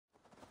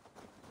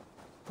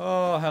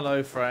Oh,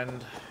 hello,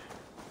 friend.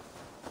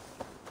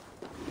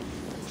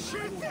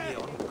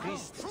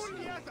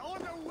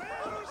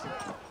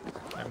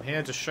 I'm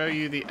here to show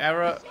you the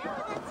error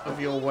of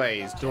your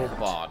ways, door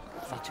barred.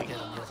 Need to get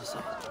on the other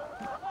side.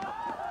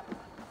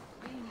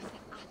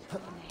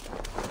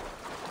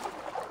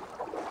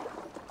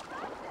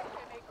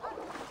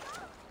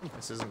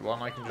 This isn't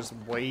one I can just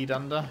wade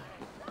under.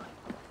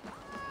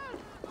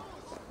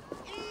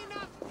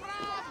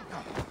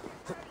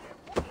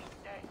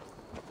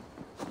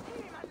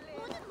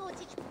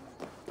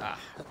 Ah.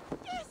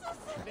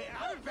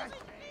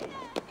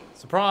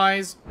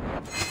 Surprise!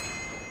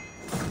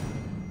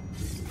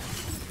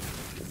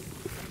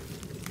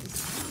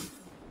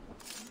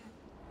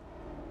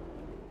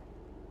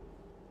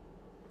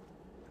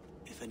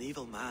 If an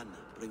evil man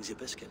brings you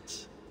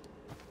biscuits,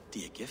 do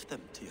you give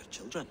them to your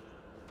children?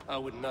 I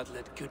would not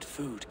let good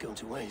food go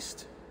to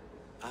waste.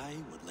 I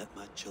would let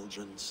my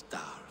children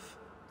starve.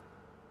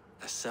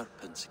 A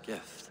serpent's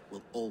gift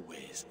will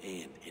always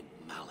end in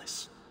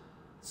malice.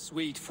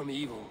 Sweet from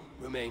evil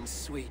remains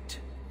sweet,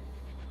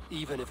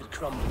 even if it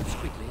crumbles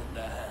quickly in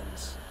their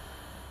hands.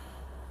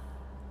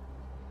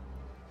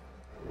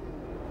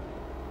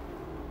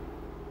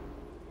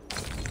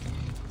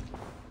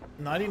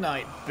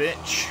 Nighty-night,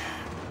 bitch.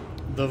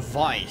 The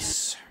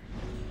Vice.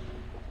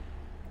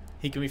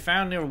 He can be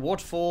found near a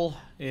waterfall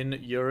in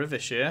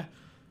Eurovishir.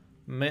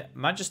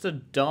 Magister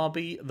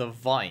Darby the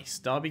Vice.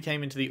 Darby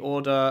came late into the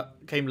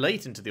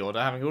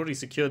order, having already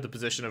secured the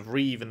position of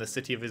Reeve in the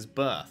city of his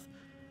birth.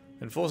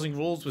 Enforcing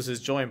rules was his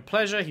joy and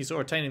pleasure. He saw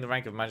attaining the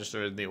rank of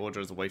Magister in the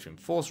order as a way to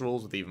enforce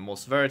rules with even more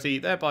severity,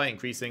 thereby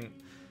increasing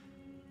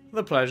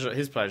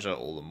his pleasure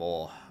all the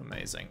more.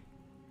 Amazing.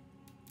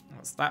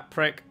 That's that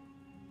prick.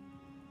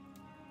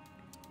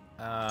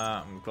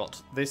 We've got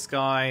this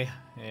guy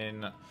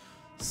in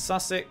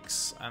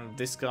Sussex and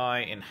this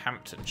guy in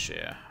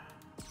Hamptonshire.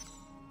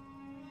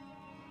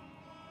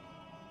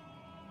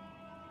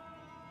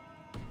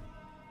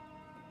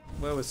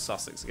 Where was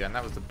Sussex again?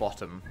 That was the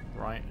bottom,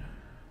 right?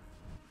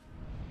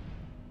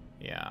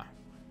 Yeah.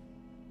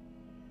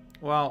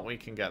 Well, we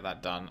can get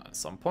that done at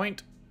some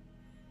point.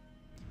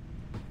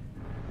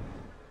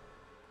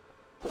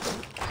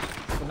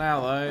 For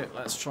now, though,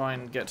 let's try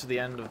and get to the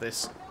end of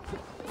this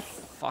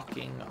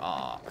fucking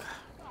arc.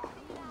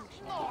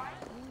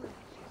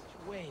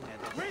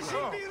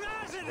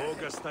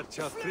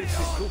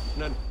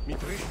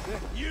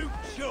 You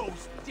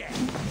chose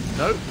death.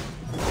 Nope.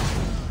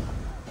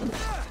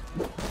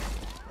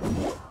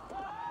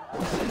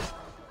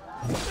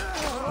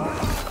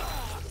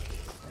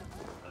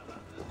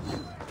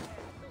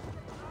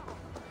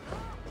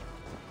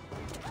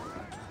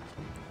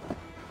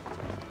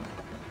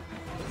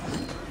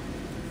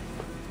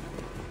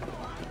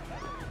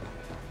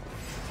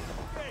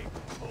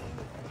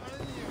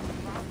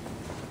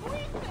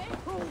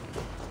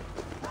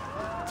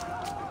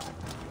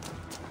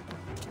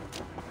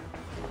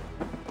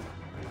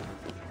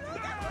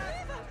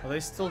 Are they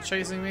still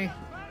chasing me?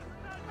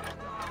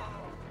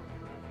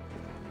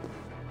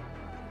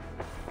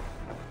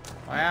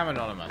 I am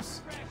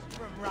anonymous.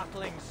 From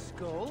rattling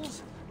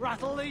skulls,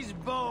 rattle these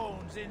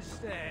bones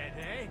instead,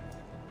 eh?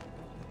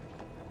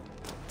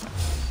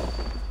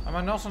 Am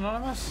I not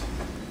anonymous?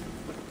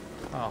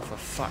 Oh, for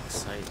fuck's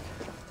sake.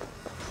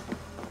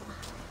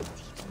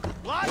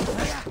 What?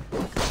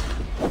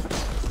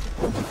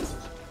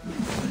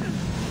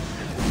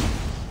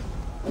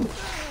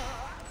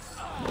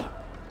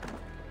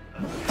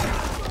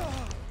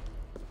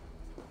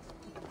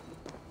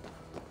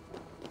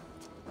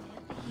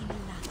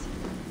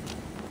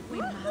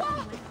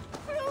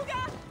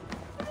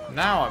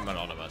 Now I'm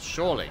anonymous,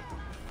 surely.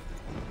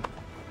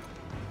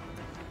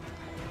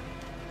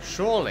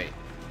 Surely.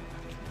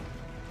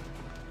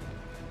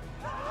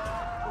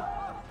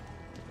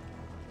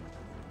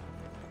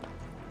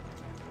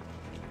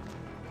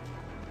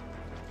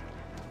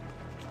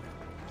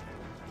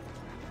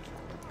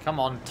 Come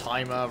on,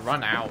 timer,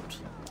 run out.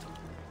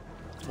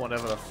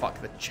 Whatever the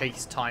fuck the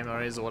chase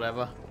timer is or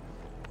whatever.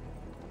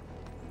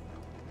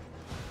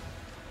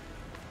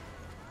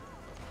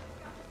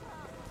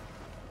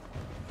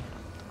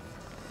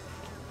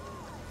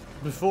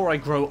 Before I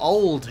grow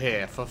old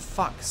here, for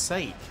fuck's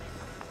sake.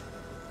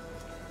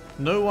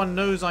 No one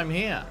knows I'm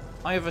here.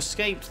 I have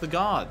escaped the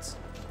guards.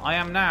 I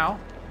am now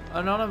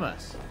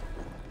anonymous.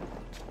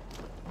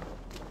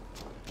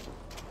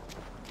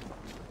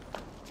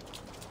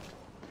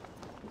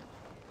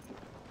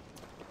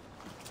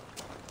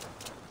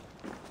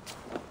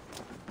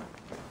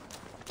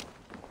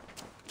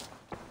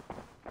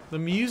 The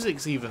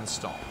music's even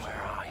stopped.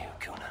 Where are you,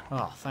 Conan?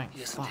 Oh, thank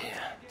He isn't fuck. here.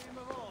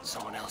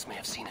 Someone else may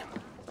have seen him.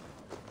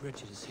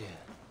 Richard is here.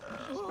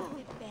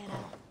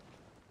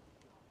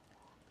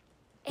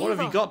 What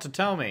have you got to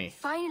tell me?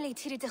 Finally,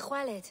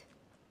 Tiri.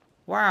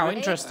 Wow,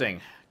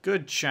 interesting.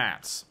 Good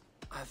chats.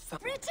 I've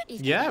found...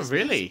 Yeah,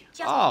 really?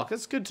 Oh,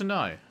 that's good to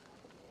know.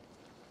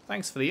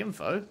 Thanks for the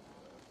info.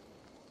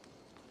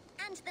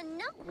 And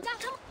the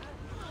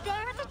there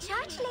are the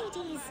church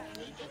ladies.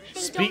 They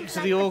Speak don't to like the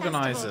festival.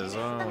 organisers. The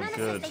Oh, mother says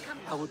good. they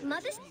come-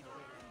 Mothers?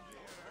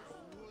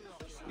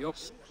 Yup.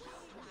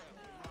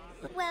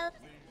 Well,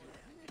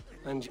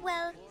 And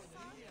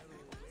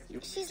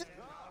she's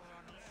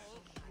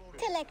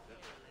collect.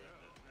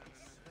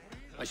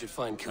 I should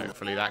find Kuna.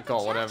 Hopefully that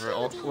got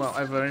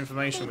whatever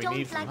information we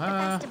need from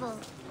her.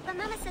 But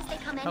Mama says they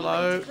come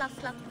Hello. anyway to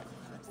club.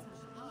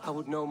 I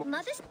would know more.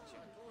 Mother's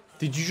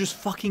Did you just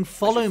fucking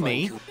follow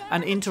me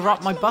and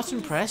interrupt my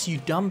button press, you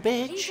dumb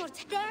bitch?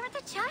 There are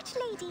the church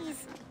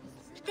ladies.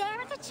 There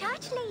are the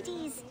church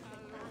ladies.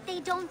 They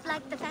don't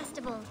like the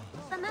festival.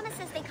 But Mama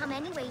says they come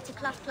anyway to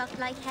cluck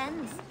like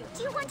hens.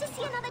 Do you want to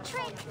see another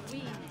trick?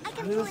 I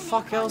can Who the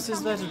fuck else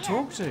is there to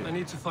talk to? I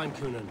need to find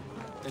Kunan.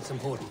 It's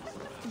important.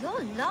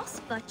 You're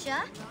lost, butcher.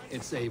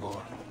 It's Eivor.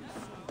 Are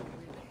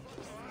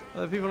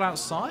there people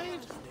outside?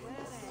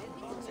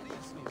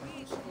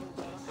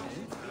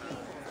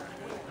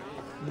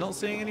 Not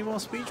seeing any more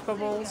speech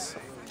bubbles.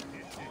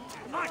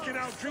 I can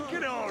out drink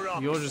it all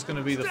right. You're just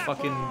gonna be the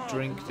fucking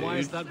drink, dude. Why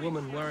is that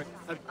woman wearing?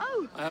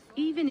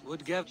 Even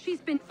Would Gav. she's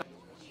been.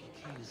 She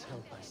is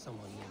held by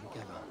someone named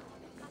Geva.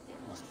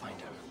 Must find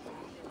her.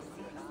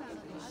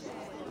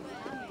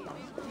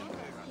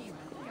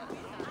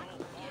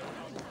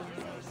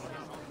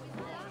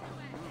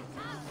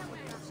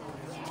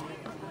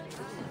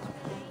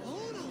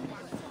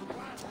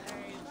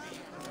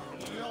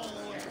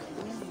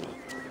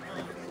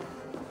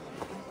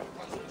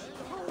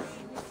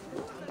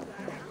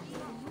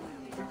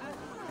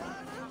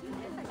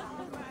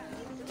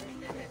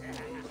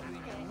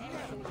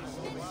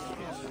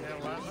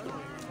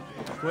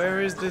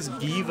 Where is this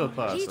Giva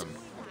person?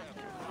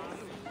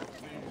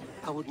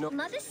 I would know.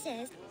 Mother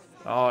says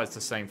Oh, it's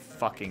the same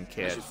fucking I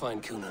kid. should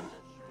find Kunan.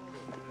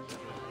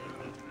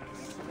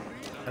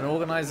 An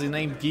organizer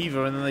named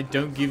Giva, and then they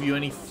don't give you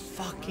any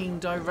fucking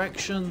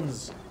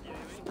directions.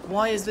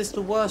 Why is this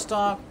the worst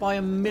arc by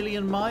a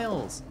million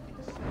miles?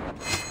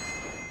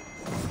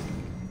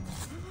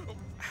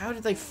 How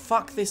did they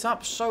fuck this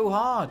up so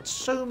hard?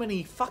 So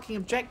many fucking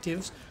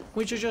objectives,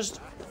 which are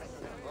just,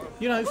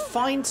 you know,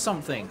 find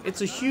something.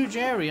 It's a huge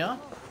area.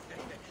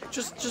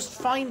 Just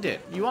find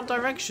it. You want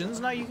directions?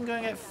 No, you can go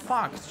and get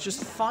fucked.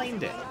 Just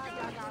find it.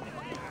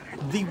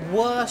 The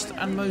worst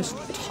and most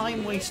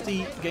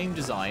time-wasty game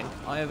design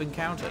I have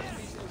encountered.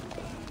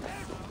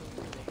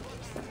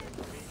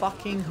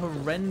 Fucking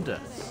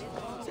horrendous.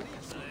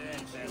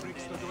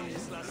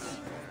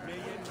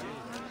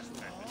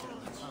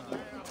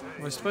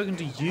 Have I spoken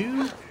to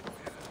you?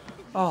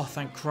 Oh,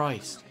 thank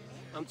Christ.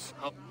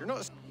 You're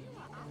not.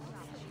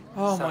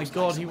 Oh my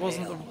god, he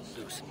wasn't the...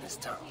 Loosen this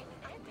tongue.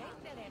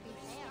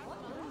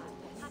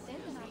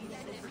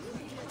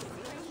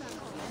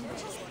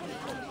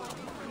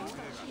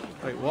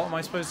 Wait, what? Am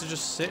I supposed to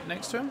just sit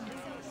next to him?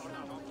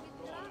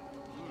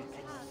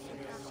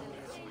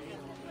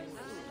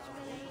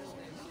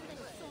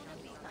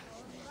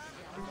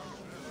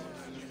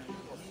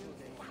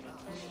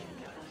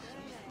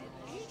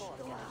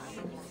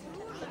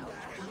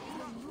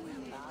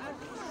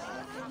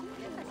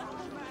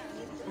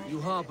 You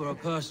harbor a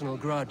personal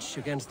grudge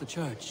against the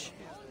church.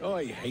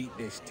 I hate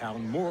this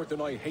town more than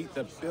I hate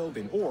the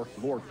building, or,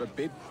 Lord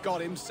forbid,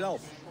 God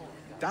himself.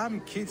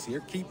 Damn kids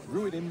here keep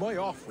ruining my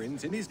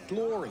offerings in his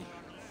glory.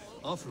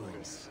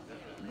 Offerings.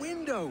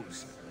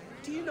 Windows!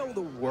 Do you know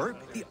the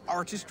work, the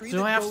artistry Do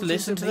that I have to goes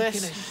listen into to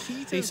making this? a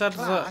sheet He of said that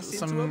glass into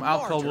some a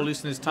alcohol will mortar?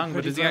 loosen his tongue, but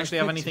Pretty does he actually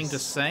have glass anything to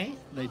pictures. say?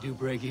 They do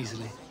break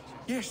easily.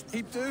 Yes,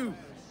 they do.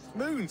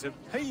 Moons of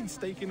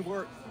painstaking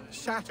work,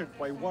 shattered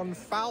by one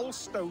foul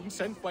stone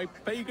sent by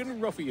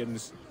pagan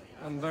ruffians.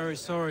 I'm very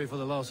sorry for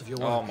the loss of your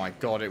work. Oh my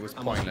god, it was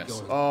I must be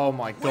pointless. going. Oh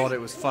my god, it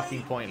was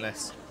fucking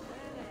pointless.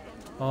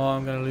 Oh,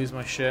 I'm gonna lose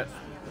my shit.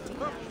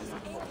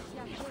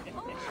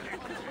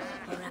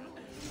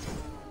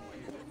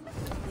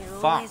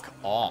 Fuck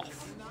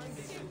off.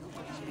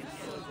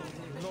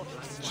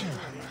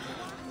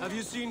 Have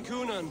you seen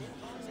Kunan?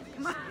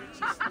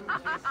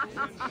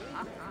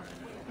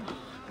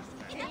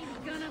 He's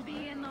gonna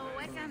be in the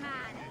Wicca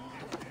Man.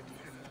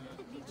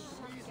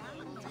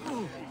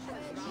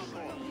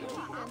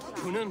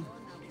 Kunan?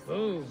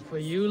 Oh, for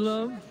you,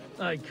 love?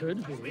 I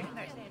could be.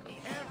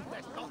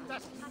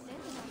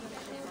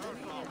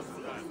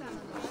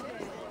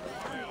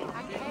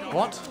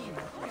 What?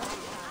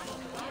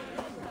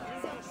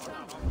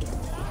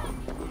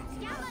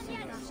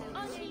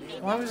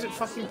 Why was it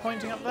fucking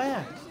pointing up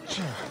there?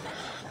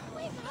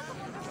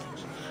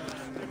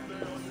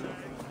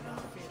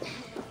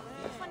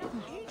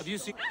 Have you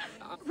seen...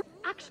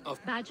 Action.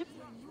 Of- Badger.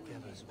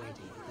 Geva's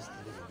waiting for this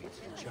delivery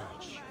to the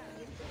church.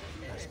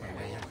 That's my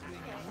way in.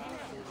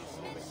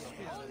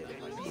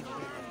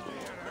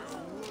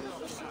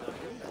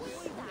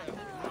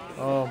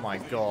 Oh my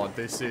god,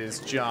 this is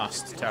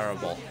just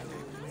terrible.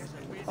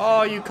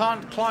 Oh, you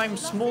can't climb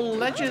small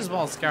ledges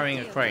whilst carrying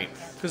a crate.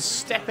 Because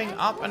stepping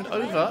up and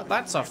over,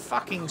 that's a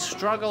fucking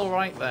struggle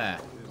right there.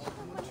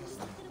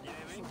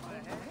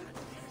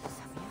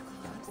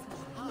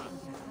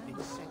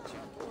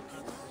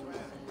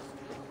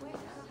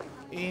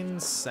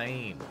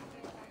 Insane.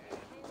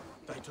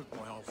 They took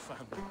my whole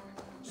family.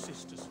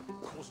 Sisters,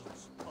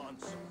 cousins,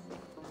 aunts.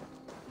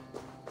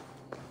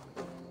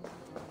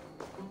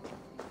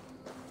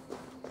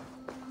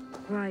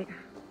 quite.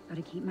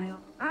 Gotta keep my...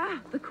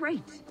 Ah, the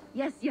crate!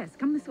 Yes, yes,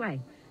 come this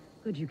way.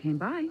 Good you came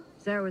by.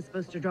 Sarah was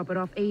supposed to drop it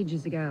off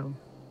ages ago.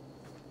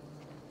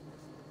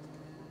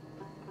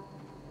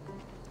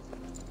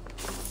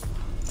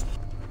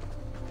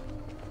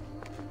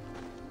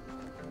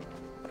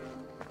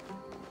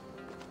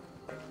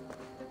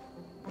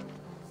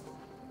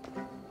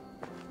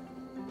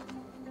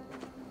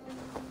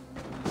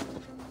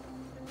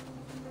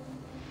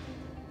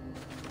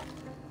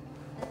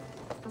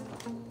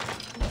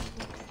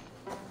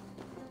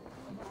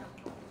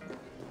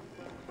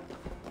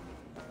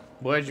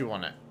 Where do you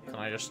want it? Can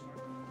I just...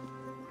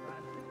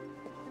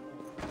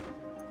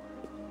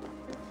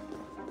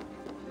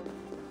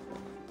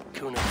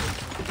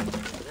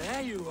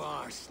 There you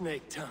are,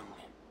 Snake Tongue.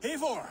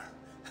 Eivor!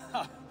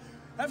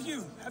 Have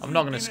you I'm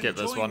not going to skip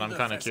this one. I'm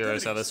kind of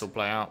curious how this will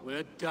play out.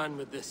 We're done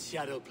with this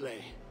shadow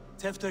play.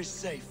 Tefter's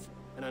safe,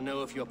 and I know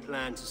of your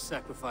plan to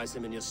sacrifice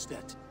him in your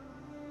stead.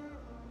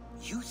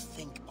 You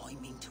think I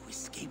mean to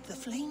escape the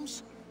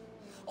flames?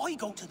 I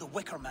go to the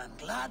Wicker Man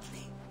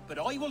gladly, but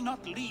I will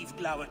not leave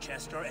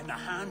Gloucester in the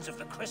hands of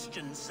the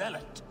Christian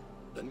zealot.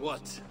 Then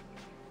what?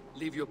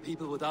 Leave your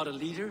people without a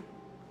leader?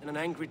 And an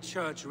angry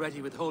church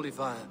ready with holy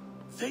fire?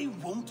 They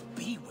won't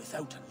be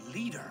without a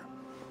leader.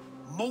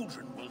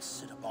 Modron will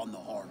sit upon the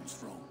Horn's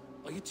throne.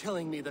 Are you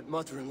telling me that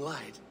Modron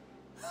lied?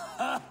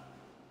 Ha!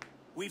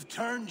 We've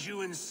turned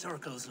you in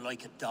circles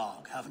like a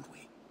dog, haven't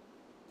we?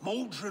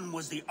 Modron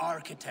was the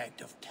architect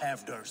of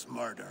Tevder's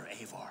murder,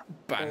 Eivor.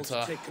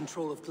 Banter. To take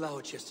control of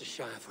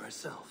Gloucestershire for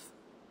herself.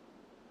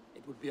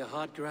 It would be a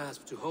hard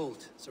grasp to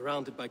hold,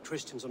 surrounded by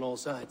Christians on all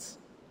sides.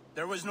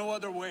 There was no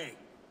other way.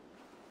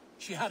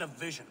 She had a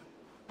vision.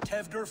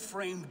 Tevder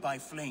framed by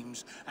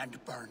flames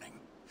and burning.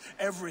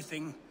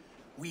 Everything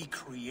we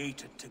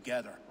created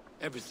together.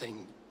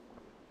 Everything?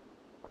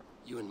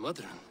 You and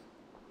Modron?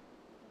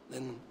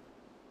 Then...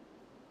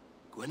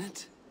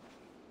 Gwyneth?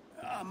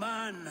 A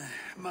man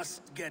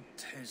must get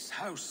his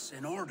house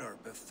in order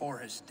before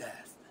his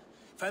death.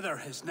 Feather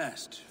his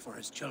nest for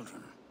his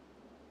children.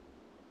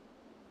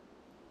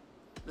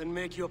 Then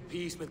make your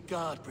peace with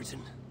God,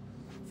 Britain.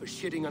 For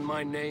shitting on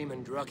my name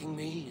and drugging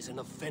me is an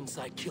offense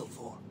I kill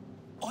for.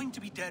 I'm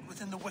to be dead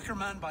within the Wicker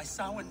Man by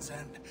Samhain's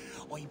end.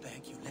 I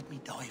beg you, let me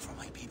die for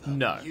my people.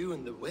 No. You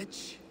and the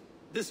witch?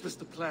 This was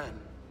the plan.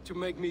 To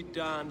make me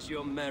dance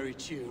your merry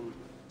tune,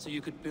 so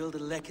you could build a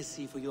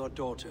legacy for your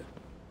daughter.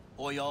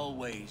 I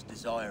always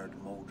desired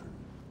Modron.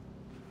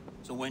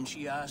 So when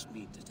she asked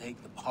me to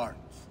take the part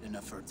in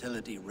a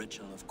fertility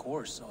ritual, of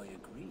course I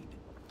agreed.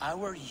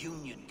 Our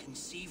union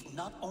conceived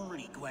not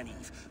only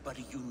Gweneve, but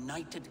a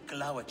united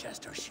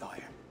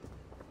Gloucestershire.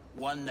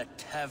 One that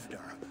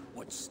Tevder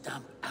would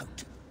stamp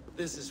out.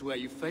 This is where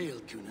you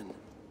failed, Cunan.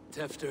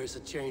 Tefter is a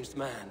changed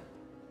man.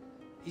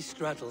 He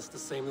straddles the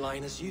same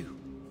line as you.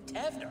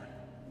 Tevder?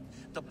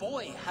 The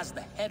boy has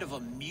the head of a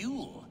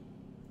mule.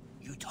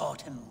 You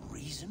taught him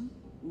reason?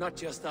 Not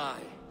just I.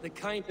 The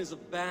kindness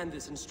of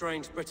bandits and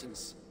strange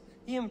Britons.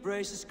 He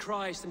embraces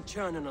Christ and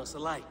churning us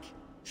alike.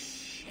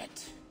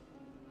 Shit.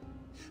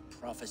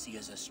 Prophecy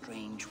is a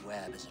strange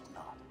web, is it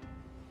not?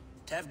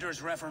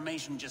 Tevder's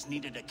reformation just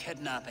needed a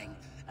kidnapping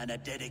and a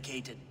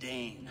dedicated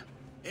Dane.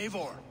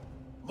 Eivor,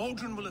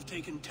 Modron will have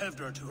taken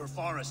Tevder to her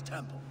forest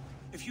temple.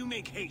 If you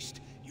make haste,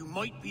 you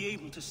might be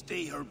able to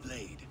stay her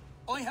blade.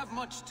 I have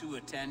much to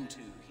attend to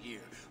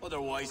here,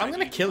 otherwise I'm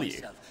gonna kill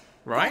you,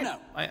 right?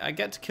 I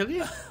get to kill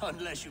you?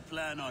 Unless you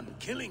plan on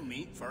killing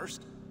me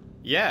first.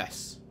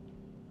 Yes.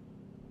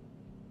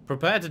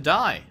 Prepare to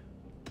die.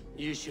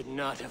 You should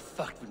not have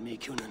fucked with me,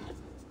 Cunan.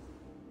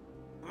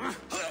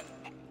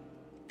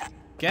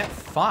 Get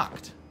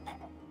fucked.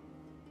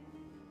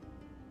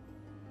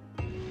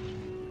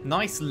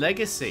 Nice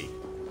legacy.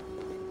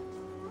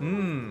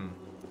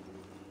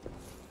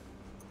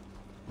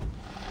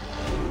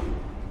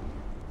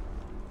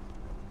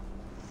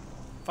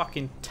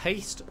 Fucking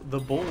taste the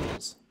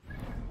balls.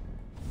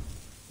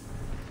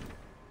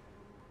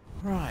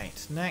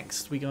 Right,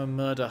 next we go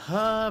murder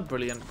her.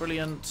 Brilliant,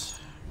 brilliant.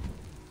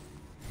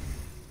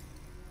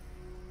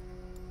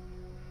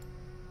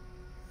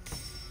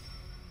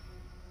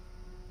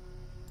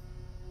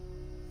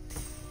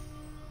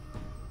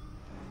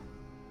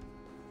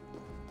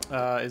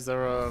 Is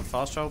there a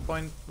fast travel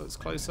point that's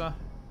closer?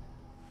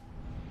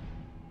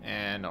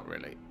 Not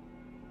really.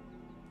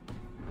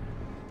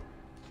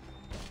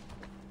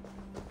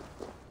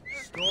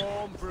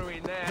 Storm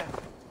brewing there.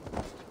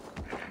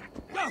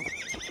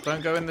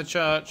 Don't go in the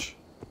church.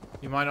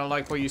 You might not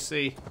like what you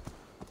see.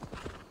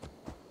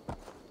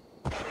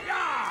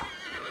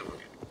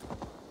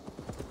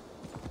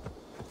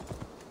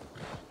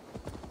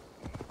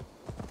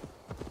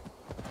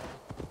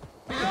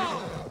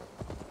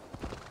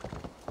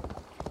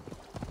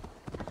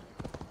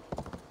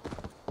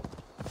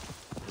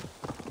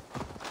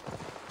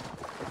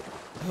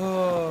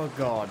 Oh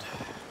god.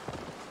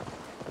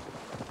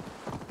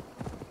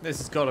 This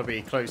has got to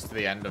be close to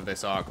the end of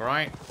this arc,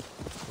 right?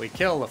 We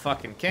kill the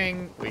fucking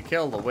king, we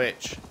kill the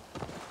witch.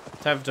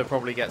 Tevder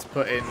probably gets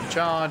put in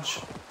charge,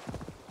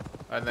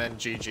 and then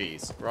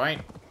GG's,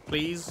 right?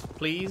 Please,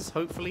 please,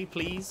 hopefully,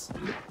 please.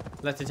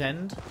 Let it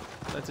end.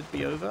 Let it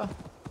be over.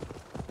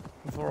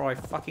 Before I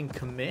fucking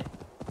commit.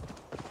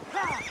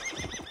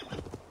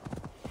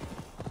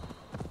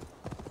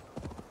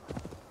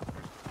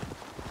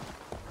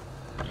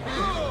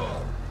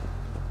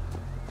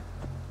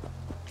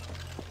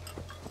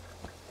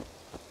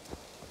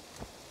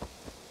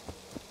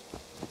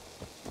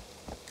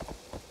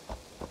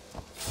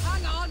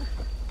 Hang on!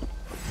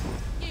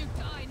 You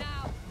die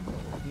now!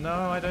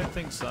 No, I don't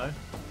think so.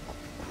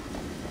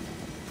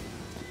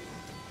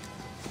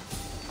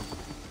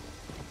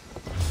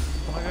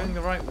 Am I going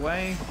the right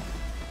way?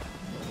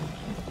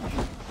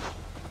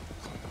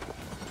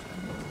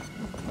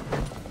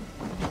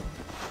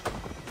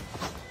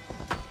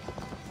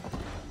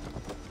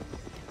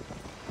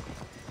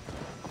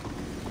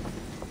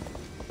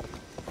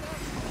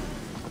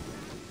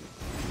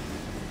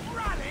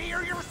 Ready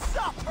or your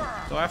supper!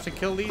 Do I have to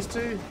kill these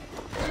two?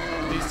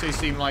 These two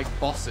seem like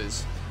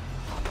bosses.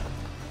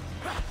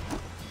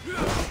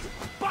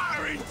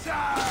 Firing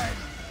time!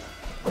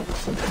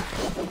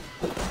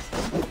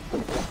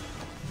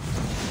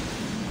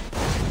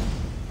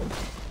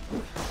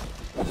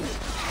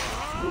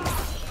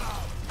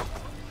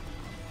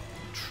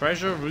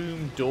 Treasure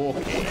room door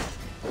key.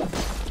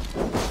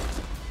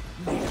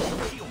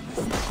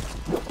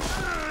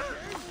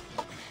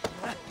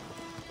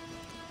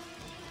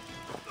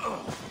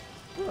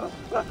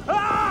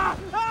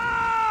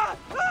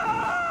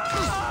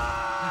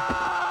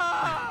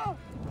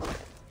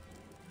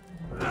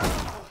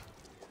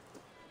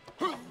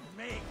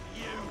 Make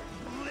you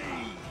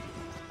bleed!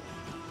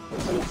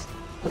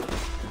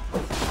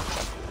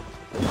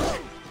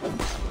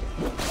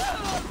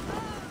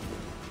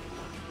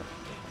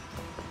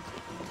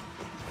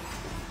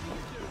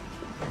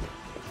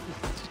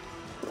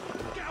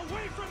 Get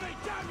away from me,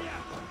 damn you!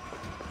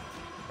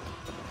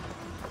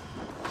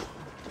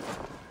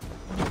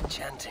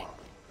 Chanting.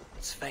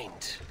 It's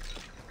faint,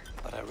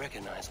 but I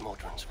recognize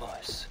Mordrin's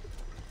voice.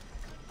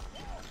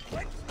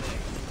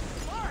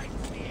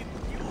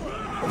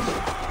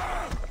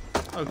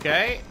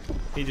 Okay.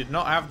 He did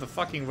not have the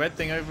fucking red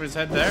thing over his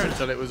head there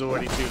until it was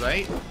already too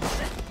late.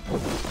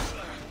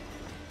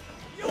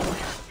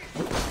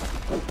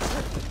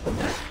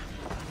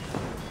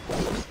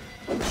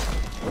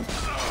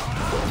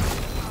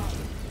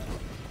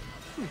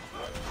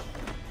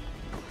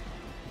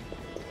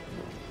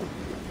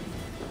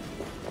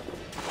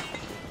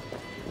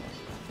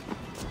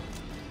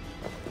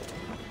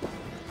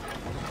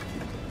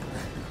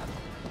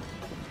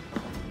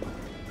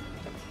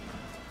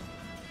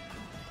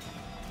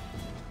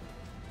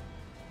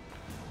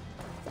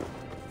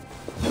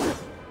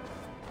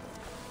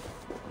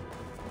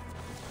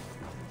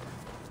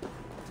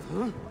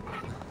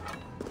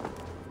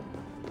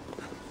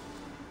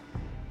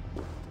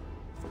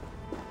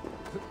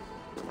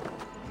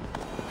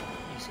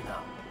 Easy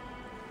now.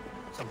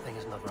 Something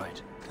is not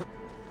right.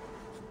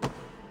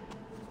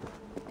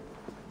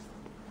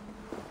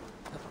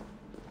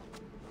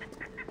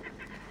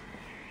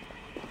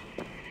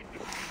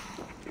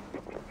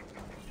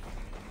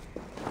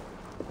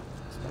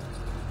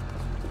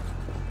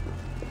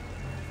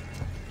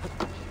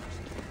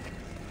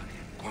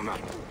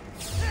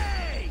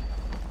 Hey!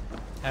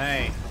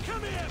 Hey.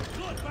 Come here,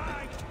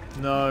 bloodbag!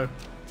 No.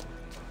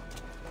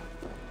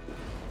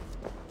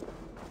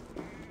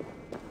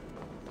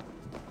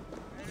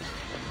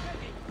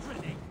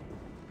 Ready.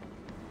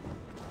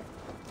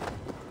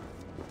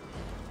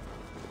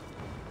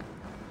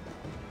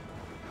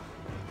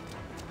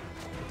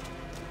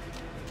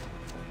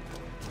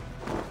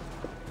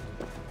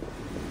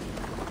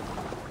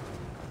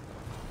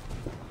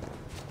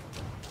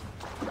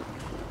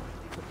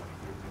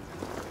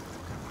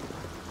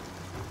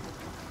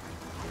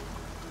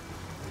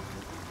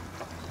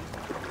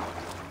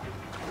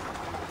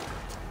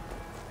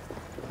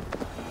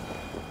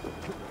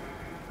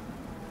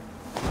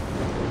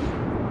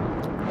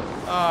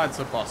 Ah, it's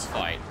a boss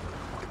fight.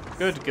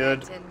 Good,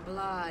 good. Sweat and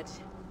blood,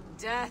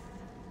 death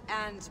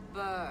and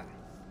birth.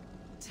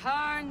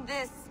 Turn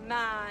this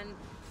man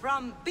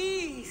from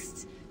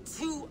beast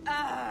to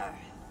earth.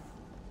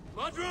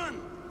 Mordrin!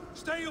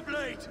 Stay your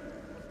blade!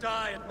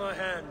 Die at my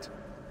hand!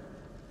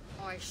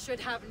 I should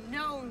have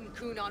known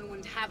Kunon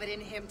wouldn't have it in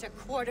him to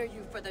quarter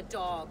you for the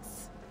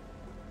dogs.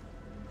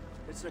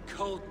 It's a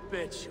cold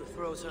bitch who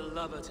throws her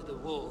lover to the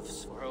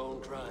wolves for her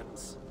own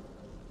crimes.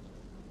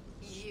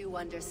 You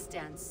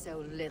understand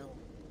so little.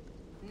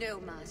 No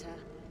matter.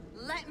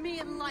 Let me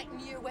enlighten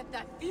you with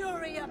the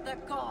fury of the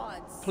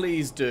gods.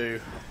 Please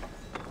do.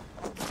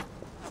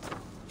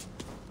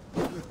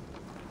 Are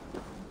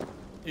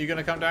you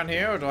gonna come down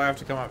here, or do I have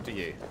to come up to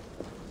you?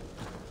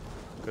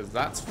 Because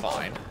that's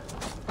fine.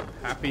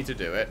 Happy to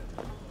do it.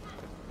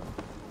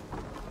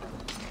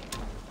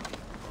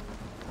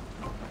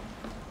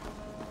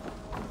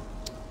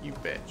 You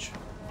bitch.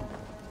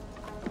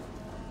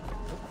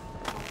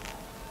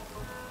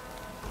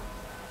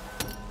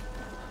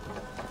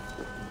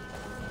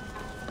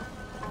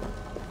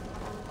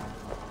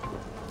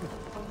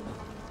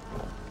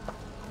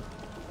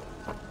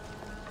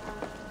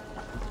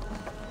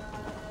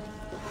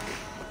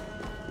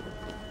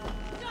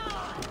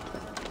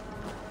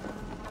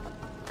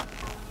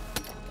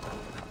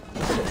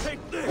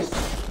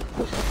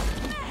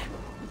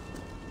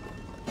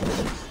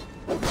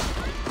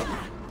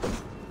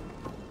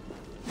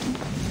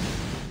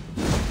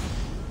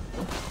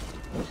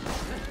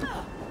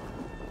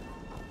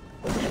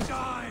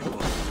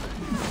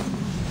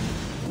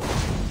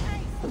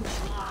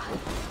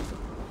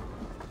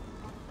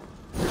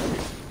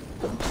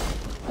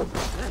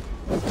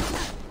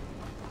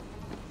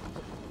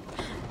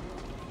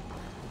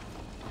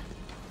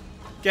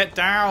 Get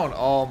down!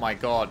 Oh my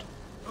god.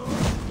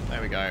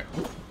 There we go.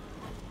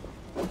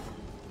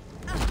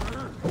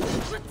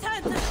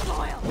 Return the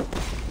spoil!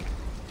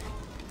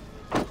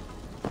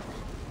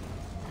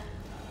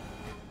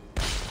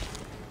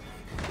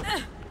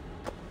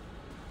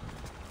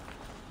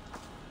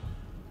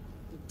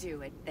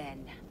 Do it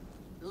then.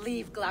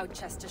 Leave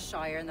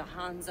Gloucestershire in the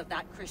hands of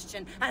that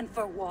Christian, and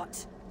for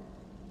what?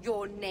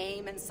 Your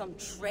name and some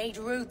trade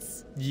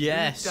routes?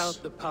 Yes. Doubt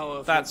the power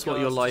of that's your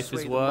what your gods to life sway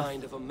is the worth.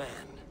 mind of a man.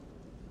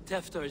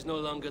 Tefter is no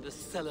longer the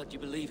zealot you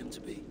believe him to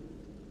be.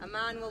 A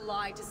man will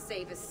lie to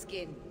save his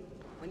skin.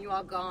 When you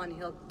are gone,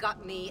 he'll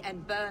gut me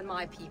and burn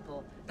my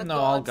people. The No,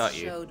 I'll gods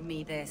gut you. showed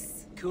me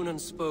this. Cunan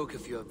spoke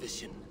of your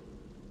vision.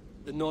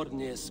 The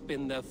Nordenir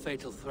spin their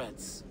fatal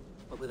threats,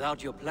 but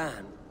without your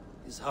plan,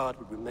 his heart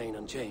would remain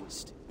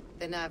unchanged.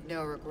 Then I have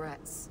no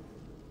regrets.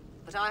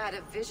 But I had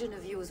a vision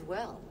of you as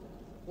well.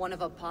 One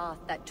of a path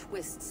that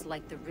twists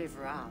like the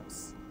river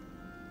Ouse.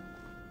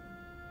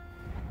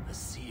 A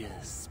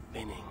seer's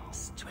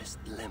spinnings twist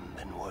limb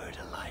and word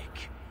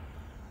alike.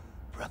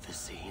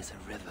 Prophecy is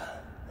a river,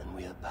 and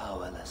we are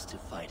powerless to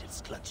fight its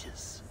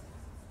clutches.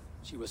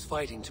 She was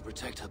fighting to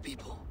protect her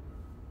people,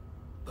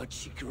 but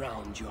she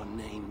ground your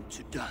name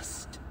to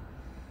dust,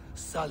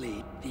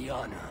 sullied the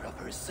honor of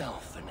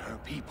herself and her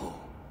people.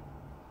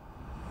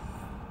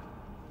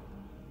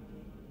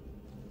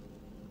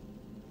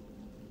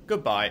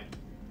 Goodbye.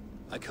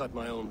 I cut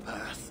my own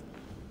path.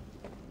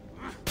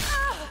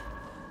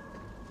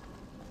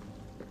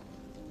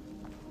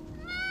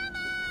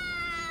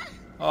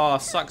 Oh,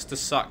 sucks to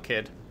suck,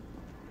 kid.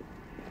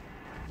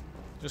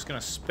 Just gonna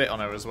spit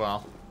on her as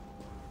well.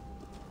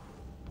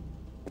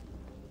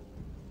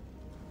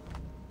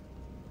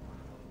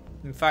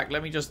 In fact,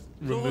 let me just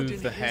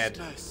remove the head.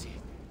 Mercy.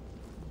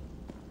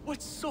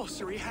 What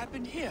sorcery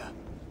happened here?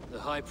 The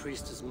High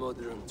Priestess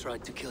Modron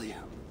tried to kill you.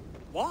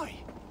 Why?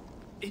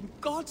 In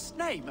God's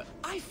name,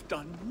 I've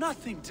done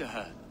nothing to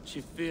her. She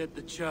feared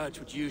the Church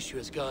would use you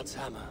as God's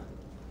hammer,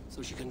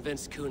 so she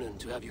convinced Cunan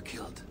to have you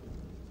killed.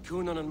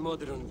 Cunan and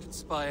Modron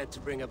conspired to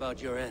bring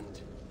about your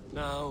end.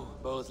 Now,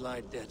 both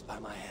lie dead by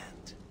my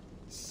hand.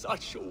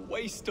 Such a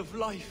waste of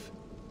life.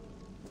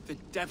 The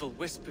devil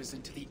whispers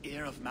into the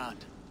ear of man.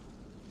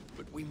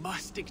 But we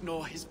must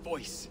ignore his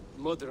voice.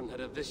 Modron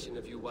had a vision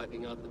of you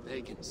wiping out the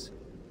pagans.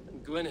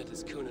 And Gwynedd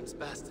is Cunan's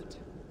bastard.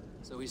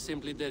 So he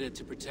simply did it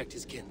to protect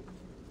his kin.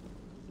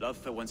 Love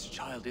for one's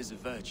child is a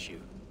virtue,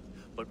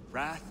 but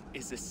wrath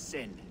is a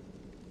sin.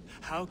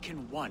 How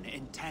can one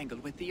entangle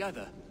with the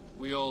other?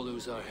 We all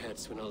lose our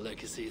heads when our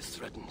legacy is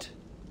threatened.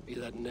 Be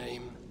that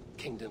name,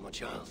 kingdom, or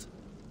child.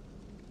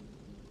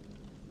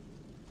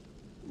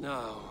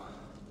 Now,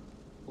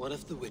 what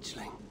of the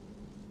witchling?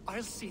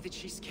 I'll see that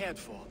she's cared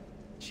for.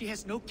 She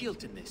has no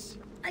guilt in this.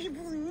 I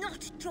will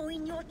not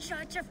join your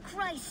Church of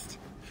Christ.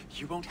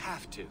 You won't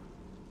have to.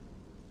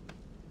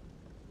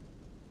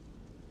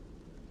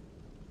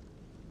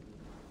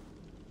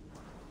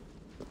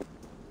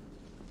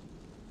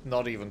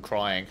 Not even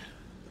crying.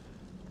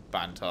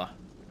 Banter.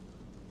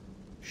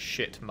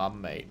 Shit,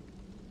 mum, mate.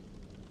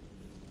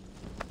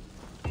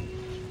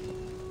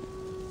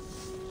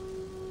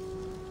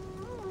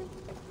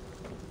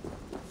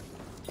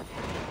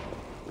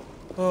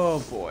 Oh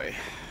boy.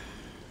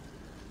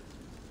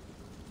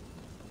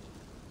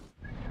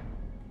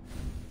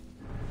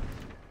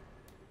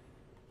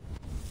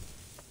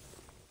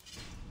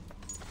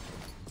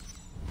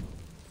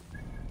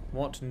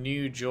 What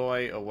new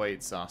joy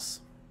awaits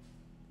us?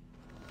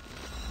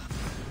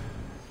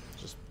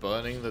 Just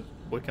burning the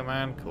Wicker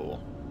Man?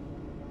 Cool.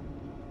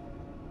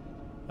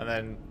 And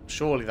then,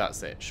 surely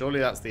that's it. Surely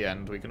that's the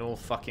end. We can all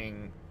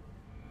fucking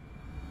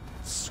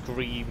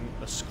scream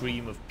a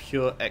scream of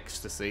pure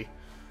ecstasy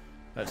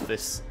at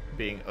this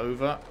being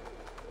over.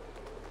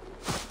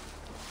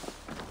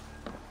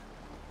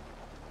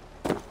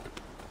 What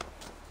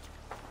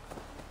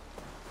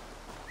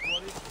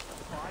is this, a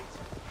fight?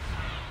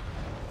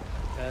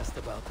 Asked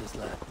about this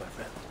lad, my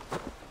friend.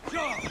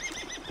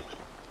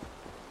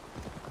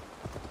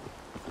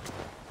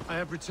 I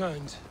have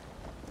returned.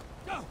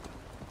 Go!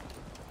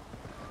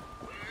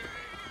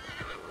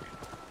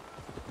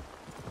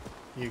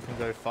 You can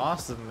go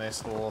faster than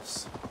this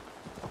horse.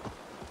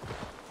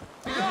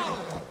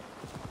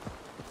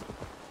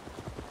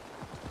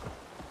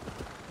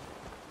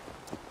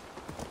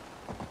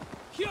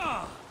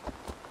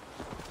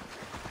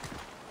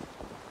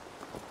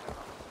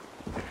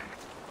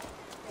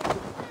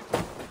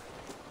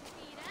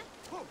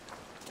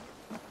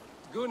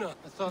 Gunnar,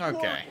 I thought...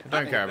 Okay, I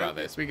don't care about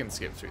this. We can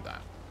skip through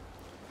that.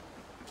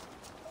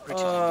 Richard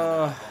and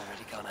Gunnar have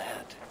already gone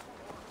ahead.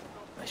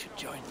 I should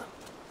join them.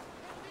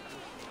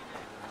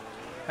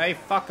 Hey,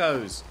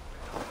 fuckos.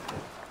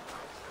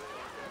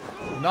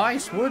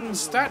 Nice wooden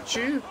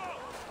statue.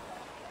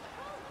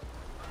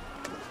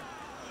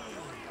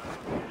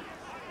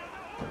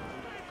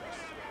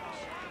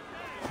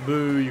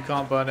 Boo, you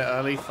can't burn it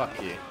early.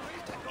 Fuck you.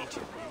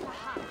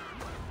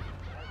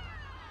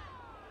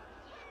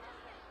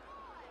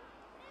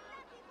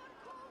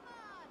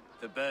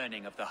 The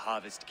burning of the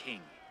Harvest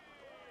King.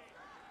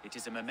 It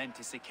is a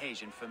momentous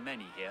occasion for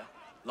many here.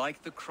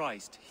 Like the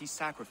Christ, he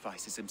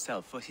sacrifices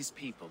himself for his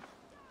people,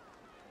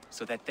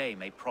 so that they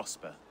may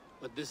prosper.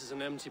 But this is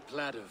an empty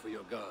platter for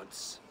your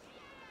gods.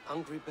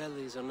 Hungry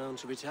bellies are known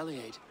to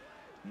retaliate.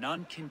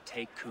 None can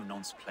take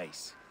Kunon's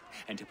place,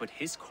 and to put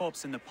his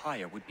corpse in the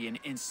pyre would be an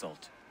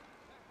insult.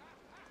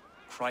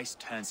 Christ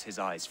turns his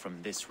eyes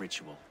from this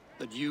ritual.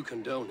 But you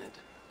condone it.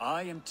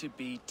 I am to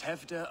be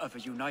Tevda of a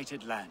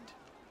united land.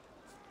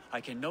 I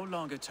can no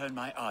longer turn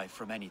my eye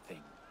from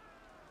anything.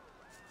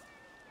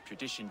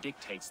 Tradition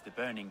dictates the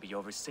burning be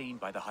overseen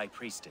by the High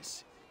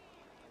Priestess.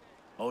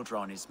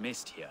 Modron is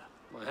missed here.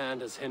 My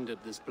hand has hindered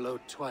this blow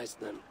twice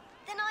then.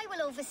 Then I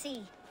will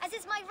oversee, as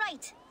is my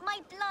right, my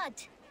blood.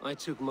 I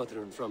took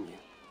Motherun from you.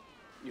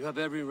 You have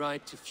every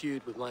right to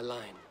feud with my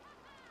line.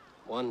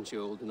 Once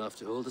you're old enough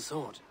to hold a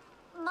sword.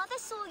 Mother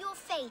saw your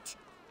fate.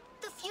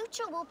 The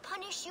future will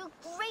punish you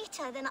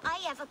greater than I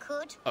ever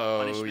could. Oh,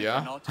 Punishment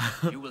yeah? or not,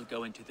 you will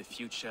go into the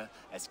future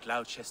as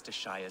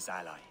Gloucestershire's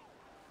ally.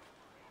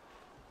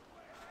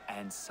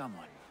 And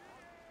someone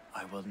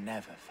I will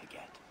never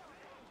forget.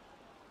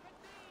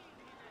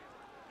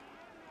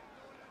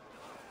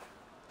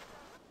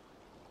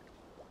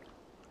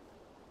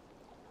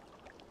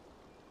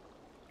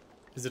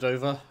 Is it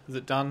over? Is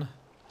it done?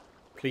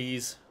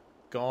 Please,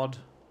 God.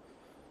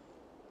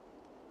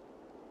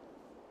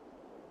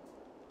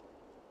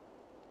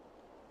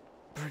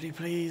 Pretty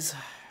please.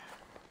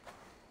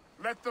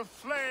 Let the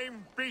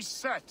flame be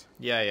set.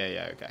 Yeah,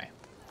 okay.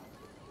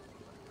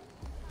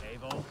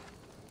 Eivor,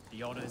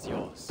 the honor is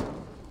yours.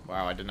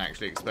 Wow, I didn't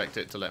actually expect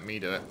it to let me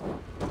do it.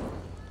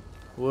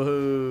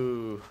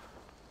 Woohoo!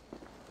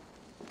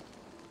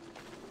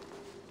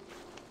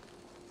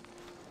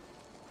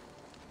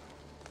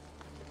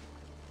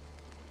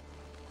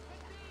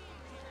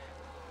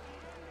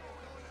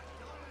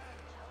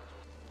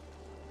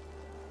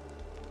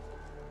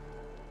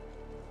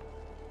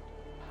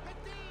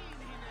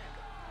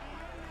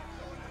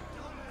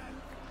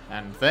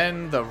 And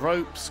then the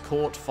ropes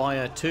caught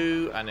fire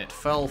too, and it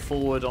fell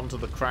forward onto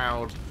the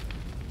crowd,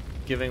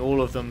 giving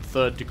all of them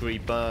third-degree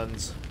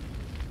burns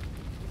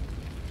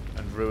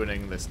and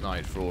ruining this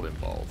night for all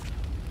involved.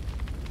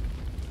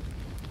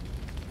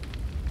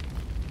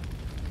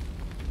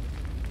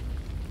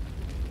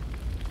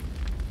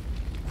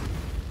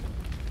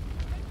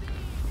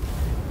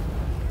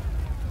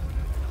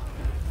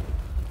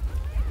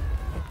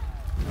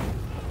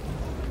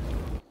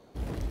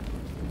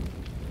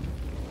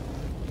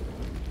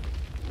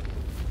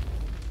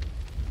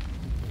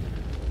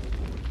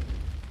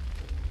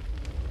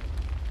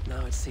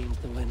 Now it seems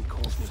the wind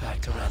calls me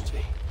back to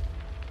Randby.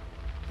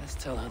 Let's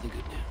tell her the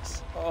good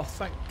news. Oh,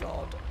 thank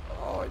God.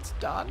 Oh, it's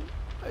done.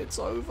 It's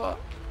over.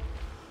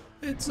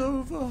 It's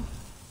over.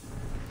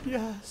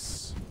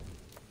 Yes.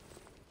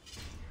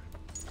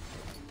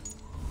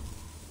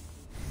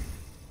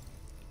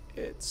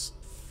 It's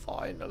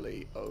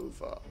finally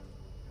over.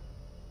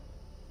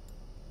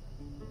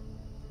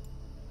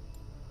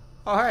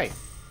 Oh, hey.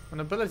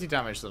 An ability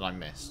damage that I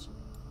missed.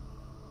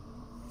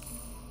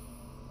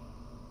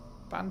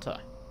 Banter.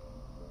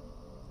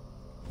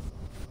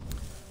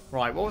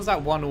 Right, what was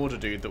that one order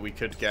dude that we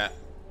could get?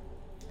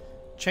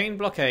 Chain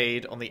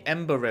blockade on the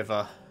Ember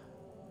River,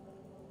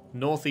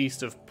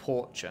 northeast of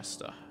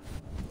Portchester.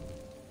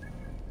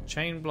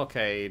 Chain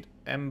blockade,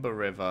 Ember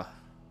River,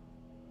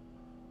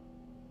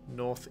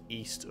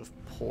 northeast of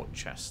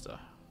Portchester.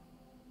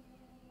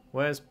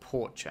 Where's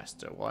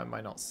Portchester? Why am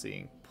I not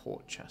seeing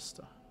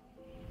Portchester?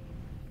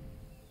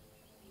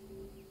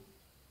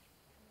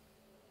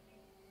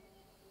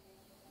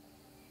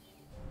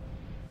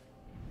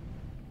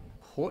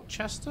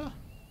 Portchester?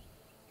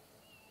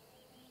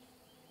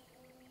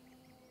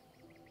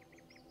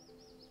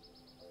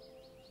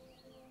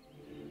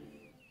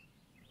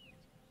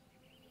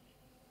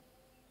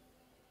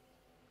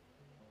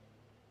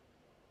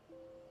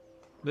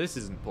 This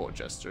isn't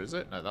Portchester, is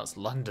it? No, that's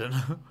London.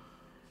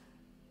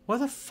 Where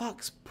the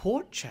fuck's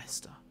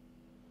Portchester?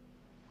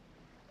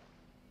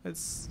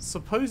 It's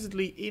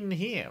supposedly in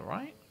here,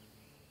 right?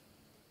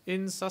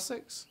 In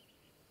Sussex?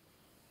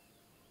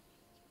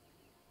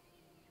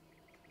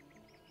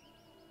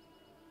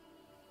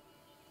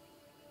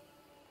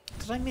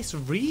 Did I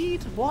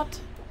misread? What?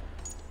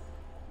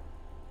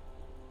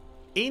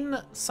 In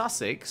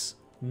Sussex,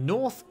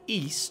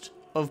 northeast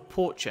of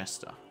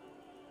Portchester.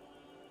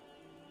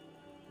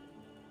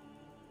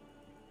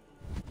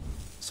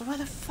 So where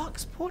the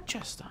fuck's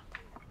Portchester?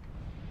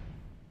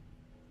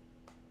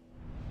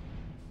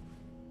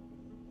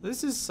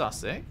 This is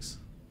Sussex.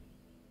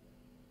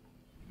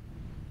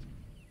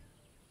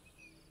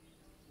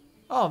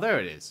 Oh, there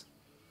it is.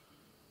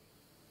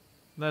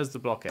 There's the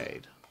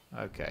blockade.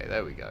 Okay,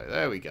 there we go.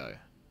 There we go.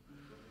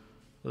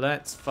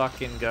 Let's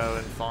fucking go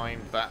and find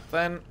that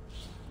then.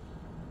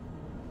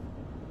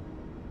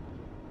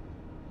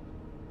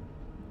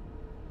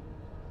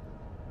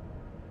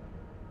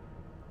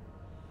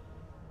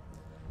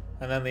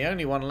 And then the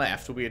only one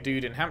left will be a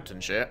dude in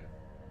Hamptonshire,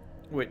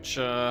 which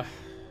I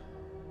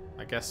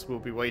guess we'll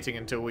be waiting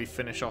until we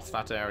finish off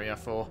that area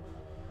for.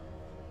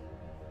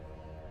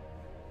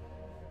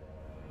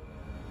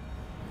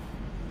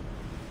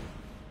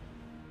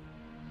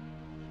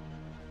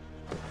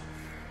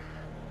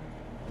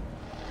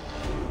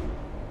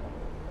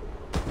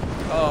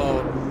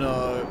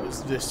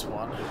 it's this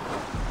one.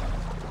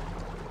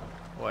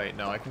 Wait,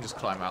 no, I can just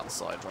climb out the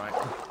side, right?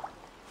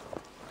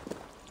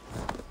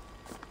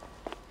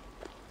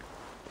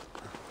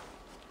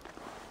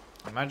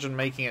 Imagine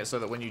making it so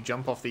that when you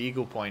jump off the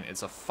Eagle Point,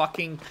 it's a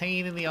fucking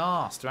pain in the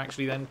arse to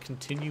actually then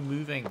continue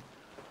moving.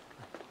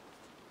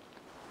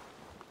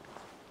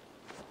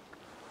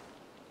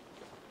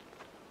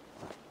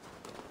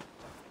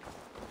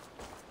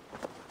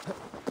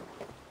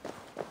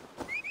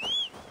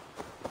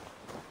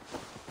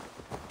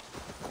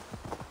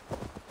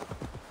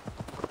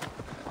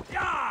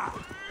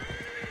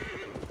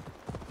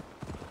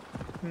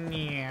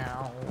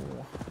 Meow.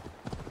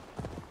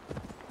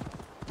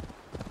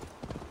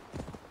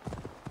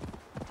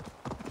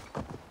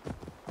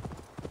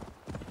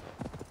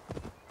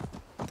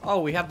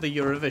 Oh, we had the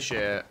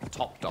Eurovishir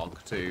top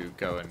dog to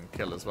go and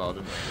kill as well,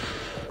 didn't we?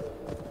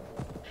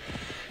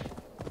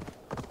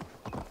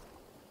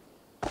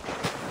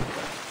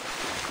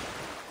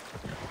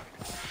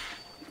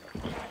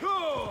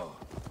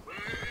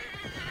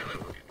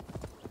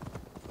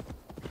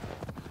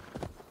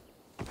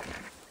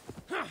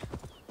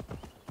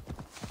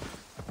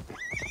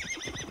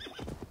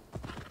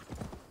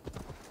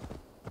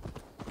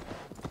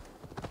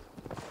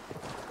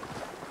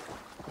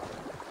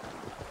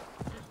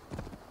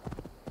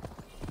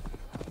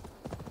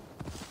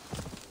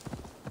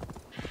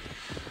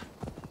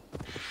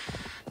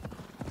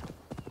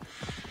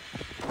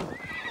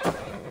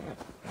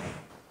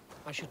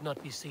 I should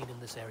not be seen in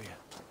this area.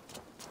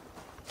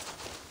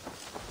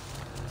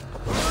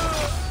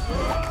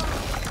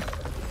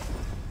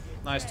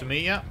 Nice to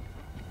meet ya.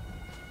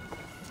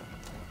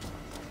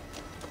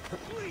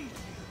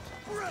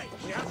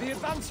 We have the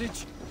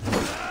advantage.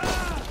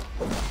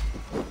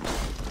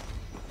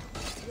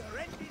 Your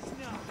end is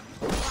now.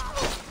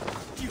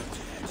 You're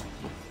dead.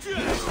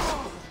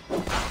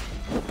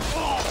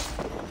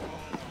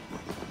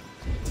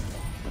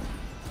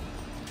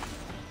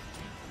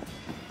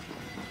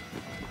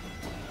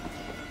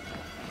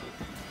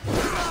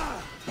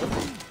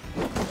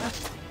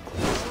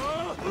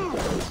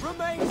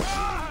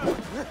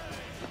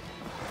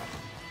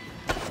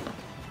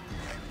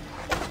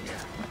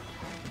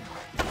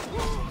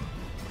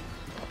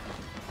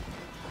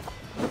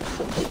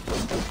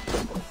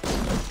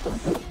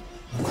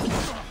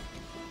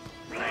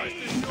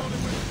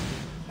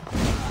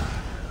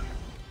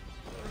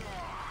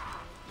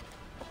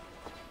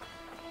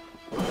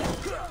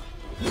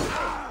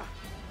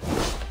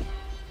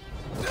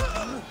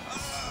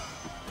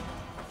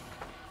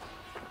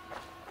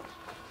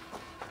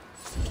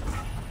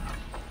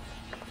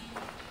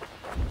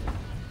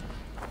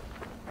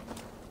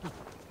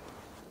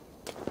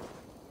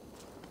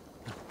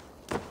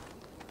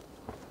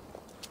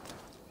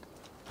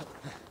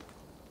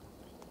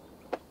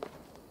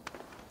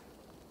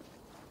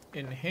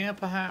 In here,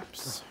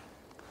 perhaps?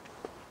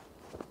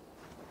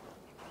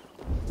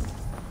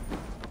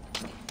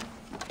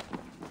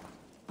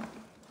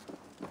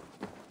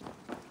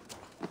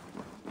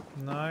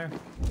 No.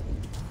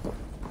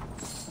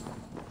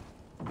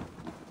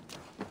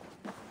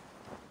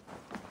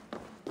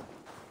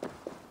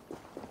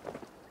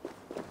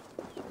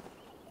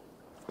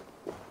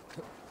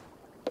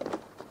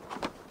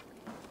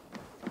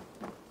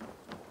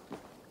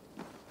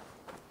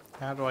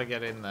 How do I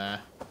get in there?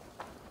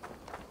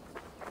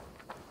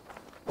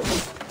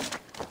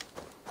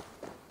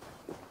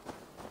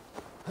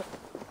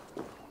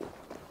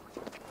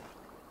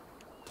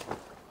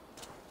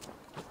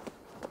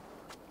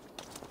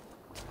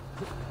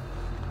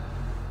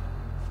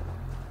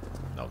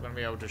 Not going to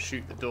be able to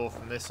shoot the door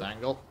from this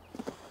angle.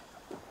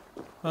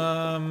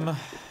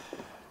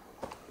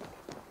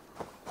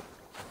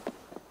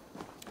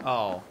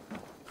 Oh.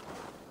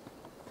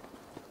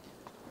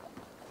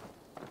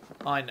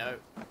 I know.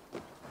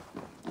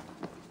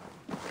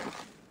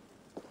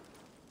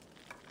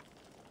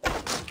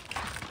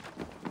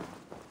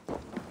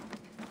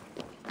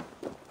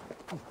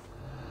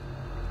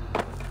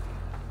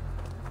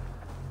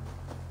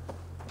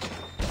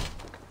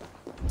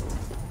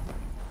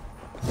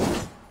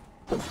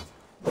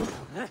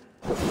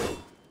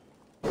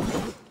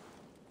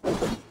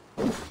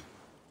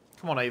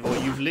 Come on,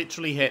 Eivor, you've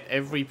literally hit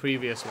every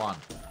previous one.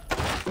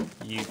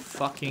 You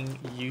fucking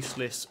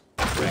useless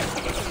prick.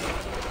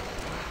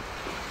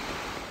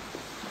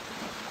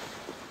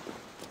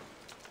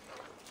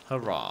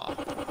 Hurrah.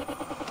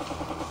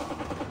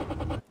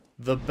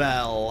 The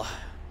Bell.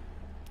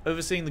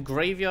 Overseeing the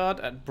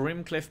graveyard at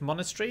Brimcliffe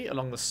Monastery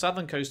along the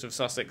southern coast of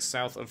Sussex,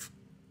 south of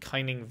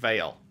Kyning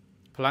Vale.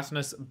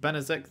 Palatinus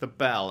Benezek the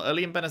Bell.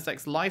 Early in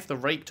Benezek's life, the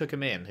rake took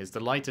him in. His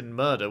delight in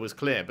murder was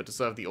clear, but to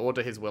serve the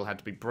order, his will had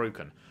to be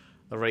broken.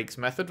 The rake's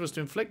method was to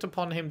inflict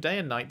upon him day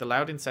and night the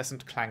loud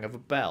incessant clang of a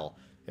bell.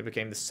 It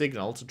became the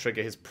signal to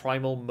trigger his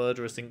primal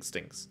murderous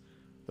instincts.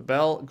 The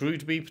bell grew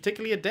to be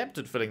particularly adept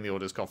at filling the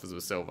order's coffers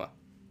with silver.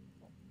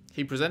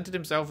 He presented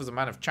himself as a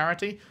man of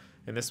charity.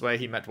 In this way,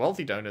 he met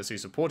wealthy donors who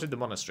supported the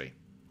monastery.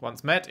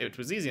 Once met, it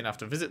was easy enough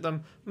to visit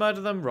them, murder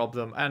them, rob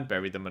them, and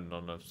bury them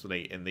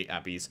anonymously in the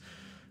abbey's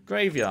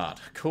Graveyard.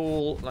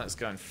 Cool. Let's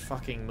go and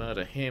fucking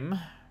murder him.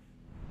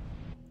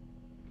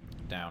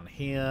 Down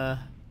here.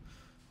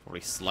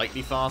 Probably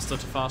slightly faster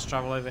to fast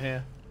travel over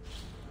here.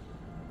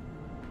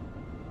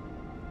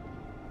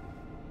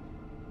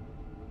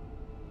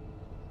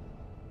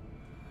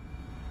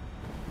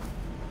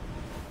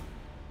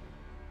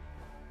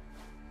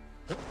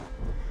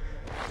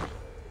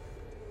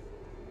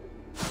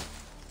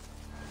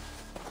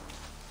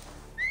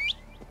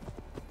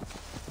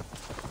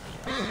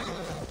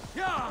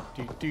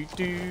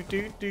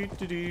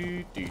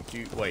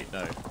 Wait,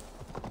 no.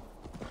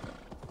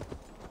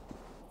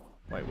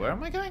 Wait, where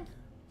am I going?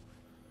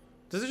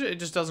 Does it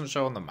just doesn't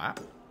show on the map,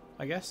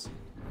 I guess?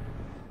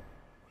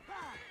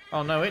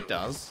 Oh no, it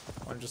does.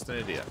 I'm just an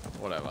idiot.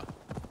 Whatever.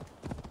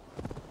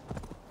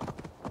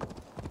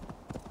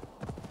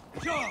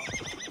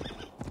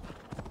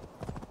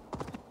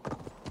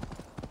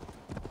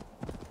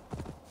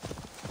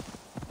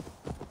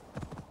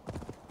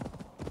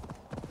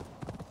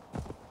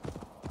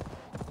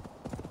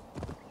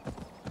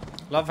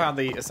 Love how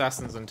the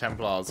Assassins and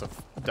Templars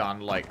have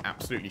done, like,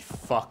 absolutely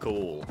fuck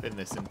all in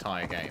this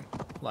entire game.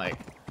 Like,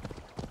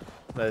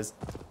 there's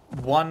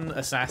one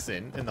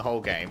assassin in the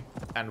whole game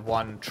and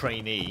one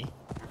trainee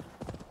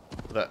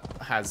that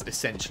has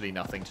essentially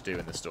nothing to do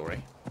in the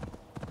story.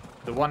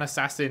 The one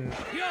assassin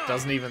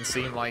doesn't even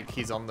seem like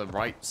he's on the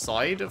right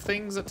side of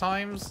things at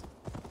times.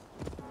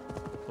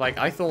 Like,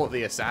 I thought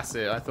the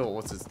assassin,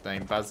 what's his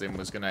name, Bazim,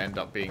 was going to end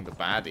up being the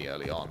baddie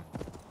early on.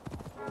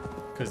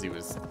 Because he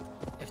was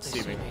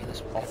seeming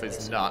off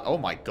his nut. Oh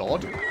my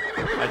god.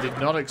 I did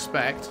not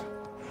expect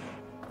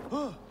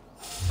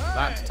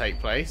that to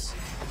take place.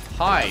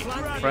 Hi,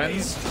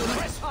 friends.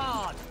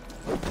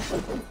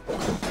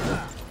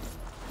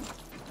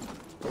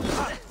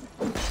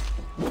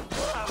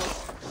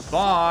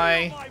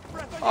 Bye.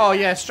 Oh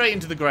yeah, straight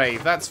into the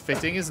grave. That's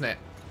fitting, isn't it?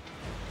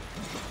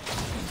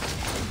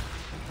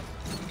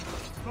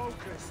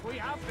 Focus, we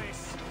have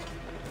this.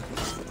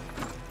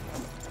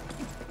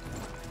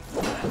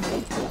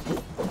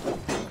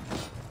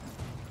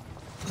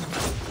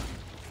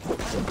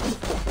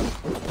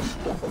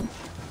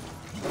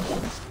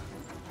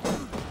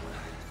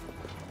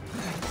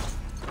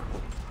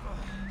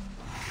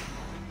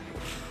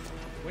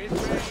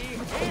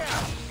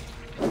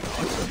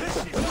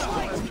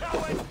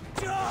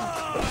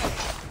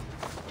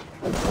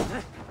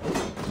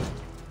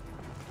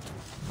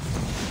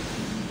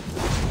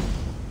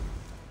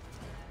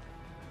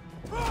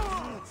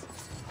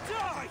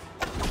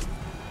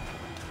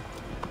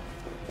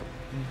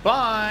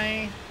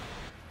 Bye.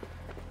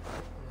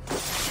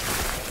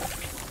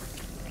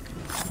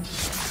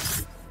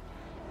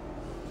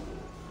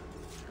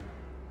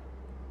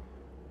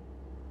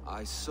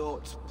 I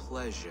sought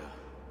pleasure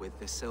with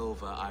the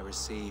silver I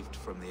received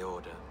from the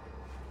Order.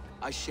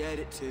 I shared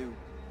it too,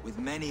 with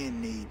many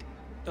in need.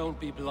 Don't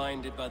be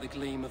blinded by the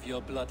gleam of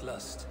your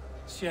bloodlust.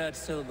 Shared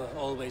silver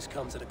always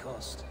comes at a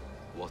cost.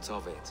 What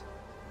of it?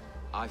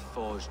 I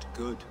forged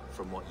good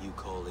from what you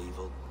call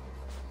evil.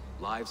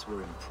 Lives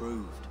were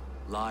improved.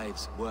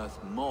 Lives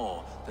worth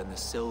more than the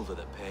silver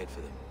that paid for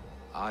them.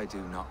 I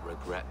do not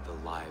regret the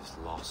lives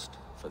lost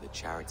for the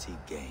charity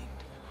gained.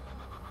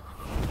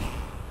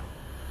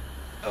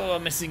 Oh,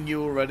 I'm missing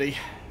you already.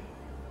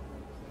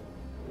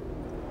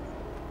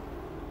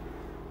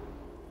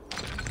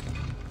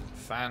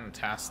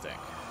 Fantastic.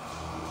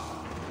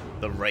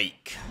 The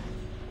Rake.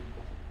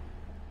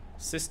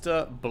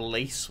 Sister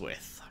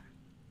Blasewith.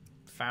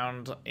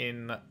 Found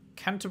in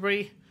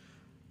Canterbury.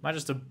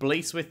 Magister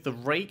Blasewith the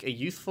Rake, a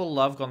youthful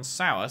love gone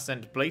sour,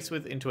 sent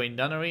Blasewith into a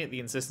nunnery at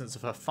the insistence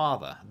of her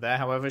father. There,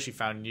 however, she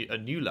found a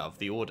new love,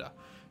 the Order.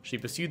 She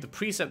pursued the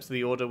precepts of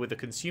the Order with a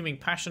consuming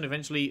passion,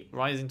 eventually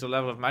rising to the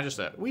level of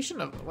Magister. We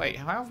shouldn't have... Wait,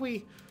 how have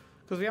we...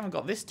 Because we haven't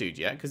got this dude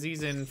yet, because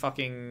he's in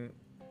fucking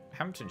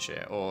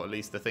Hamptonshire, or at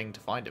least the thing to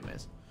find him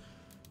is.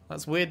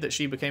 That's weird that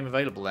she became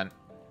available then.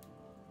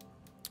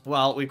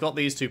 Well, we've got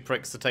these two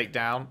pricks to take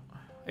down.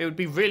 It would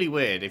be really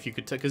weird if you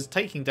could... Because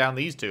taking down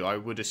these two, I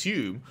would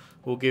assume,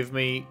 will give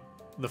me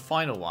the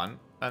final one.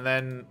 And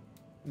then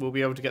we'll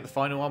be able to get the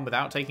final one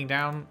without taking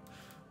down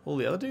all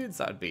the other dudes.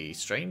 That would be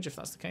strange if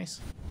that's the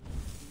case.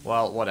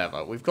 Well,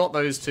 whatever. We've got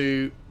those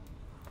two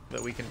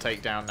that we can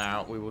take down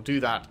now. We will do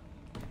that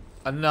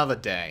another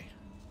day.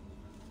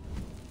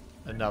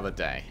 Another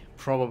day.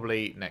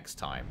 Probably next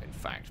time, in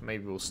fact.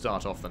 Maybe we'll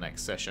start off the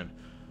next session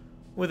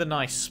with a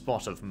nice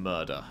spot of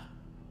murder.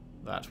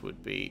 That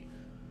would be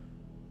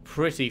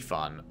pretty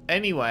fun.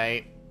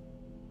 Anyway,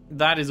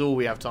 that is all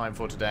we have time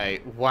for today.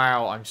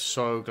 Wow, I'm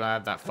so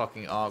glad that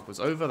fucking arc was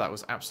over. That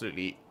was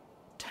absolutely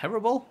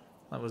terrible.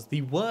 That was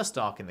the worst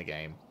arc in the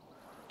game.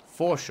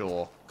 For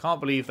sure. Can't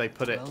believe they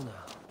put it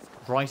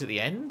right at the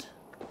end.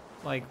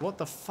 Like, what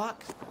the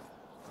fuck?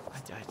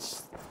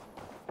 Just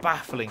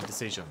baffling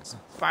decisions.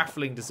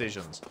 Baffling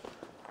decisions.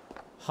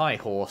 Hi,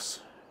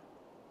 horse.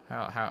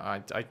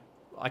 I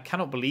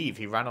cannot believe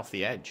he ran off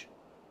the edge.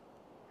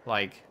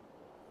 Like,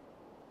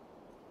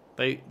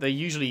 they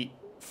usually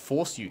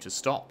force you to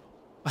stop.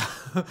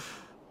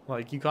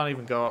 Like, you can't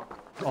even go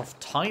up off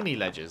tiny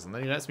ledges, and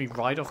then he lets me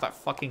ride off that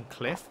fucking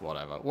cliff.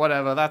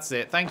 Whatever, that's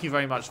it. Thank you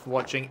very much for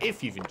watching.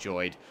 If you've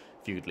enjoyed,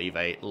 if you could leave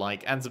a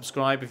like and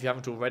subscribe if you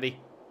haven't already.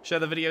 Share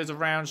the videos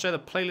around, share the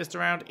playlist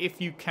around if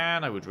you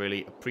can. I would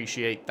really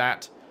appreciate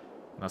that.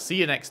 And I'll see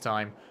you next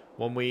time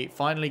when we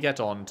finally get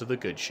on to the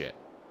good shit.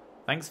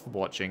 Thanks for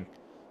watching.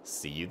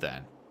 See you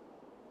then.